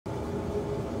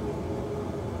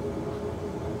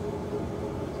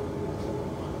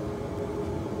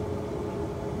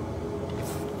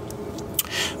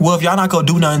Well, if y'all not gonna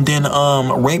do nothing, then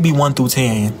rate me 1 through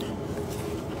 10.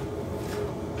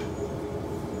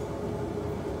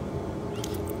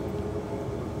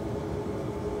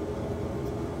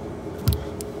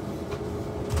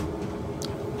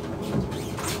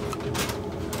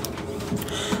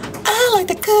 I like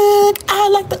to cook. I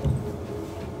like to.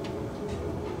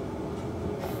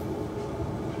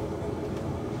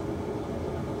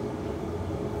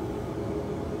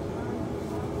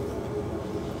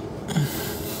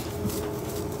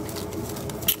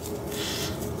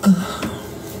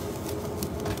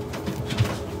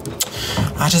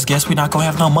 I just guess we're not gonna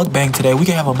have no mukbang today. We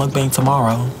can have a mukbang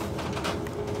tomorrow.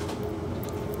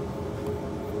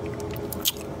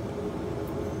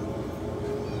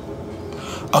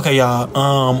 Okay,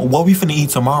 y'all. What we finna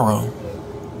eat tomorrow?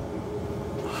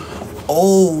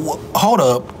 Oh, hold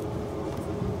up.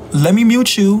 Let me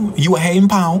mute you. You a hating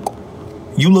punk.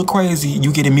 You look crazy.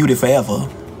 You getting muted forever.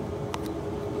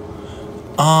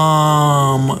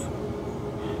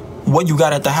 What you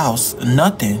got at the house?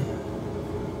 Nothing.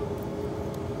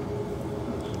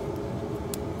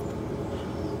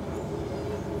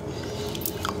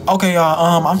 Okay,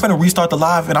 y'all, I'm finna restart the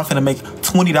live and I'm finna make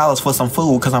 $20 for some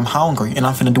food because I'm hungry and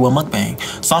I'm finna do a mukbang.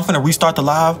 So I'm finna restart the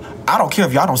live. I don't care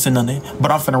if y'all don't send nothing,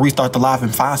 but I'm finna restart the live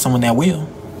and find someone that will.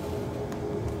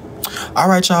 All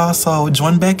right, y'all, so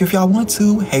join back if y'all want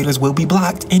to. Haters will be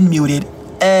blocked and muted.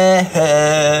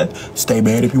 Stay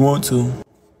mad if you want to.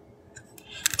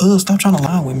 Ugh, stop trying to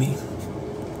lie with me.